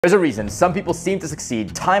There's a reason some people seem to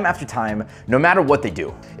succeed time after time, no matter what they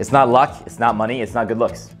do. It's not luck, it's not money, it's not good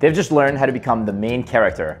looks. They've just learned how to become the main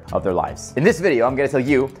character of their lives. In this video, I'm gonna tell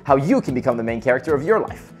you how you can become the main character of your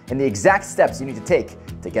life and the exact steps you need to take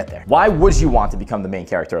to get there. Why would you want to become the main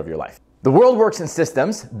character of your life? The world works in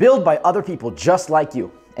systems built by other people just like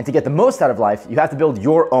you. And to get the most out of life, you have to build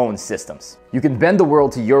your own systems. You can bend the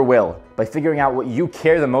world to your will by figuring out what you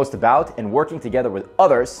care the most about and working together with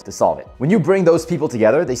others to solve it. When you bring those people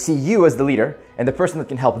together, they see you as the leader and the person that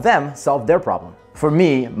can help them solve their problem. For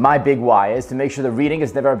me, my big why is to make sure that reading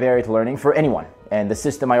is never a barrier to learning for anyone. And the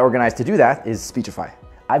system I organized to do that is Speechify.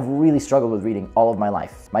 I've really struggled with reading all of my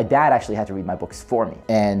life. My dad actually had to read my books for me.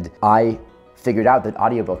 And I figured out that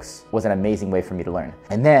audiobooks was an amazing way for me to learn.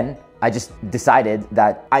 And then I just decided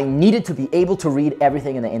that I needed to be able to read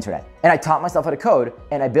everything in the internet. And I taught myself how to code,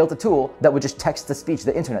 and I built a tool that would just text-to-speech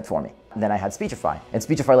the internet for me. And then I had Speechify, and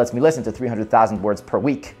Speechify lets me listen to 300,000 words per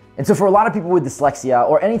week. And so for a lot of people with dyslexia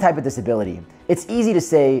or any type of disability, it's easy to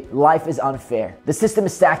say, life is unfair. The system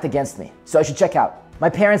is stacked against me, so I should check out. My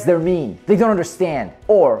parents, they're mean. They don't understand.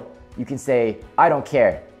 Or you can say, I don't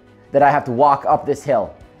care that I have to walk up this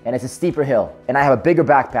hill, and it's a steeper hill, and I have a bigger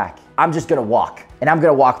backpack. I'm just gonna walk, and I'm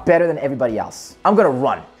gonna walk better than everybody else. I'm gonna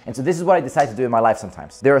run. And so this is what I decide to do in my life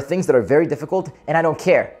sometimes. There are things that are very difficult, and I don't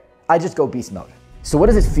care. I just go beast mode. So what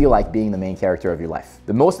does it feel like being the main character of your life?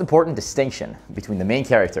 The most important distinction between the main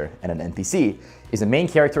character and an NPC is the main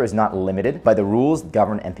character is not limited by the rules that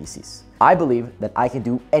govern NPCs. I believe that I can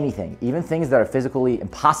do anything, even things that are physically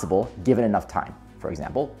impossible given enough time. For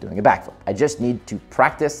example, doing a backflip. I just need to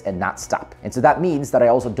practice and not stop. And so that means that I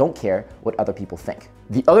also don't care what other people think.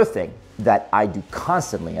 The other thing that I do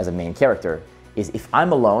constantly as a main character is if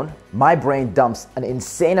I'm alone, my brain dumps an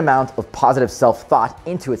insane amount of positive self-thought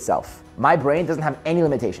into itself. My brain doesn't have any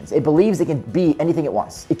limitations. It believes it can be anything it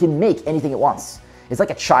wants. It can make anything it wants. It's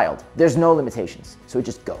like a child. There's no limitations, so it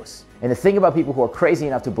just goes. And the thing about people who are crazy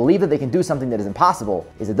enough to believe that they can do something that is impossible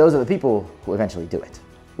is that those are the people who eventually do it.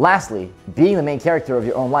 Lastly, being the main character of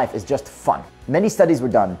your own life is just fun. Many studies were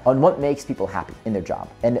done on what makes people happy in their job.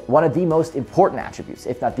 And one of the most important attributes,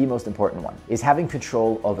 if not the most important one, is having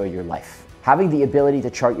control over your life. Having the ability to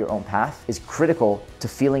chart your own path is critical to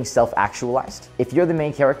feeling self-actualized. If you're the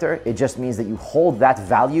main character, it just means that you hold that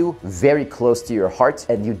value very close to your heart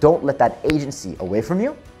and you don't let that agency away from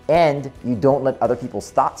you, and you don't let other people's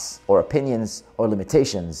thoughts or opinions or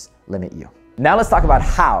limitations limit you. Now let's talk about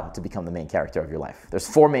how to become the main character of your life. There's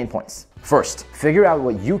 4 main points. First, figure out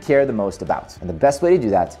what you care the most about. And the best way to do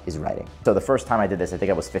that is writing. So the first time I did this, I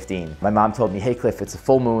think I was 15. My mom told me, hey Cliff, it's a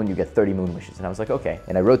full moon, you get 30 moon wishes. And I was like, okay.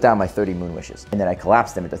 And I wrote down my 30 moon wishes. And then I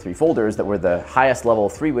collapsed them into 3 folders that were the highest level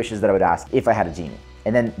 3 wishes that I would ask if I had a genie.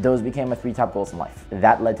 And then those became my 3 top goals in life.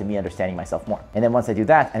 That led to me understanding myself more. And then once I do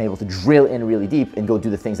that, I'm able to drill in really deep and go do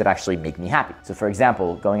the things that actually make me happy. So for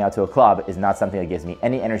example, going out to a club is not something that gives me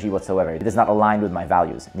any energy whatsoever. It is not aligned with my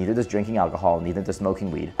values. Neither does drinking alcohol, neither does smoking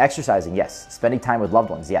weed. Exercising, yes. Spending time with loved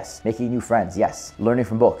ones, yes. Making new friends, yes. Learning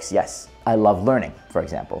from books, yes. I love learning, for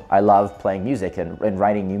example. I love playing music and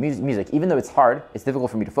writing new music. Even though it's hard, it's difficult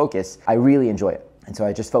for me to focus, I really enjoy it. And so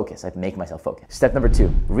I just focus, I make myself focus. Step number 2,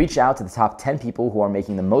 reach out to the top 10 people who are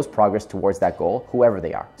making the most progress towards that goal, whoever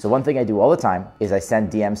they are. So one thing I do all the time is I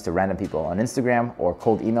send DMs to random people on Instagram or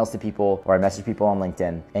cold emails to people, or I message people on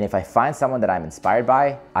LinkedIn. And if I find someone that I'm inspired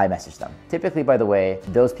by, I message them. Typically, by the way,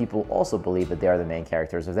 those people also believe that they are the main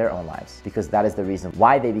characters of their own lives, because that is the reason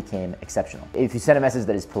why they became exceptional. If you send a message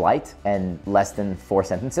that is polite and less than 4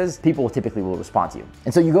 sentences, people typically will respond to you.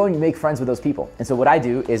 And so you go and you make friends with those people. And so what I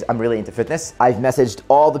do is I'm really into fitness. I've messaged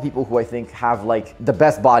all the people who I think have like the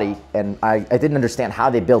best body, and I didn't understand how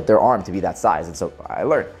they built their arm to be that size, and so I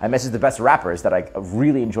learned. I messaged the best rappers that I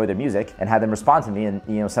really enjoy their music and had them respond to me,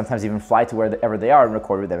 and sometimes even fly to wherever they are and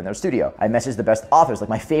record with them in their studio. I messaged the best authors. Like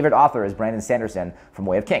my favorite author is Brandon Sanderson from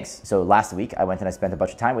Way of Kings. So last week I went and I spent a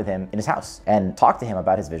bunch of time with him in his house and talked to him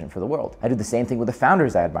about his vision for the world. I do the same thing with the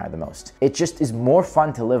founders I admire the most. It just is more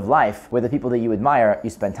fun to live life where the people that you admire, you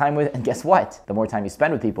spend time with, and guess what? The more time you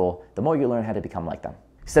spend with people, the more you learn how to become like them.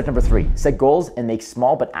 Step number 3, set goals and make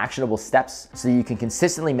small but actionable steps so you can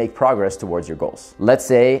consistently make progress towards your goals. Let's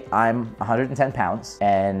say I'm 110 pounds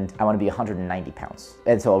and I want to be 190 pounds.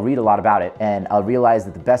 And so I'll read a lot about it, and I'll realize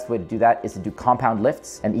that the best way to do that is to do compound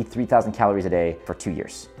lifts and eat 3,000 calories a day for 2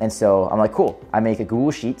 years. And so I'm like, cool. I make a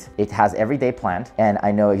Google sheet. It has every day planned, and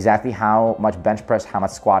I know exactly how much bench press, how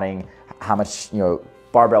much squatting, how much,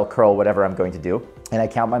 barbell curl, whatever I'm going to do. and I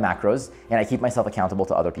count my macros, and I keep myself accountable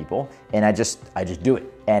to other people, and I just do it.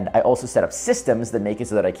 And I also set up systems that make it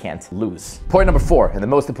so that I can't lose. Point number 4, and the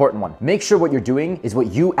most important one, make sure what you're doing is what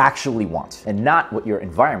you actually want and not what your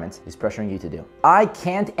environment is pressuring you to do. I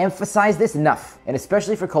can't emphasize this enough, and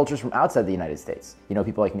especially for cultures from outside the United States. You know,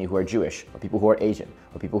 people like me who are Jewish, or people who are Asian,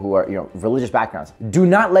 or people who are, religious backgrounds. Do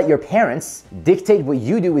not let your parents dictate what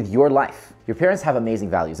you do with your life. Your parents have amazing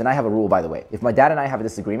values, and I have a rule, by the way. If my dad and I have a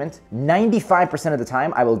disagreement, 95% of the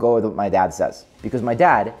time I will go with what my dad says, because my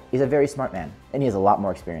dad is a very smart man, and he has a lot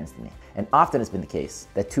more experience than me. And often it's been the case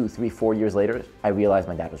that 2, 3, 4 years later, I realized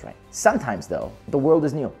my dad was right. Sometimes though, the world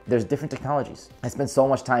is new. There's different technologies. I spend so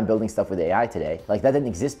much time building stuff with AI today, like that didn't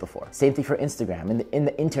exist before. Same thing for Instagram and in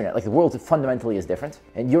the internet, like the world fundamentally is different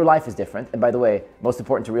and your life is different. And by the way, most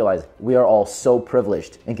important to realize, we are all so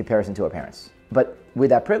privileged in comparison to our parents. But with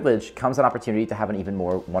that privilege comes an opportunity to have an even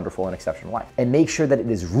more wonderful and exceptional life. And make sure that it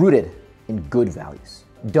is rooted in good values.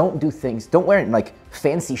 Don't do things, don't wear like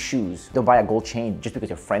fancy shoes. Don't buy a gold chain just because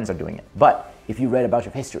your friends are doing it. But if you read about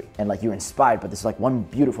your history and like you're inspired, but this is like one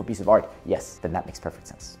beautiful piece of art, yes, then that makes perfect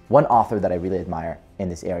sense. One author that I really admire in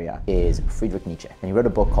this area is Friedrich Nietzsche. And he wrote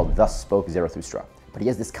a book called Thus Spoke Zarathustra. But he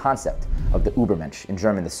has this concept of the Übermensch, in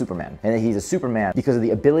German, the Superman. And he's a Superman because of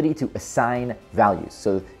the ability to assign values.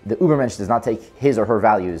 So the Übermensch does not take his or her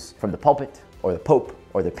values from the pulpit or the Pope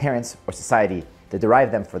or their parents or society. They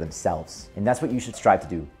derive them for themselves. And that's what you should strive to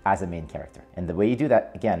do as a main character. And the way you do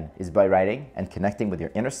that, again, is by writing and connecting with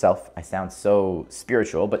your inner self. I sound so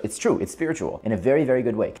spiritual, but it's true, it's spiritual in a very, very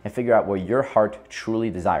good way. And figure out what your heart truly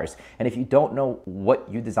desires. And if you don't know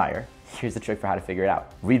what you desire, here's the trick for how to figure it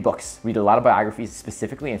out. Read books, read a lot of biographies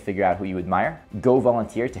specifically and figure out who you admire. Go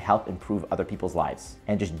volunteer to help improve other people's lives.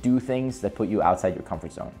 And just do things that put you outside your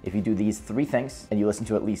comfort zone. If you do these 3 things and you listen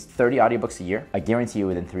to at least 30 audiobooks a year, I guarantee you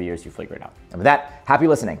within 3 years you figure it out. And with that, happy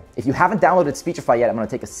listening. If you haven't downloaded Speechify yet, I'm gonna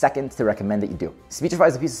take a second to recommend that you do. Speechify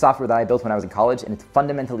is a piece of software that I built when I was in college and it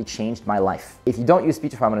fundamentally changed my life. If you don't use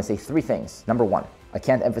Speechify, I'm gonna say 3 things. Number 1, I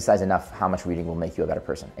can't emphasize enough how much reading will make you a better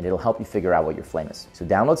person, and it'll help you figure out what your flame is. So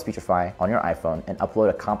download Speechify on your iPhone and upload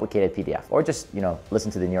a complicated PDF, or just, listen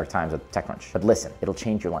to the New York Times or TechCrunch. But listen, it'll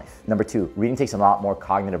change your life. Number 2, reading takes a lot more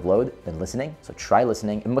cognitive load than listening, so try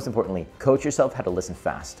listening, and most importantly, coach yourself how to listen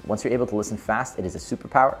fast. Once you're able to listen fast, it is a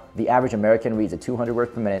superpower. The average American reads at 200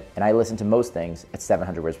 words per minute, and I listen to most things at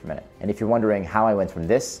 700 words per minute. And if you're wondering how I went from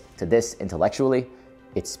this to this intellectually,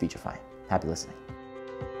 it's Speechify. Happy listening.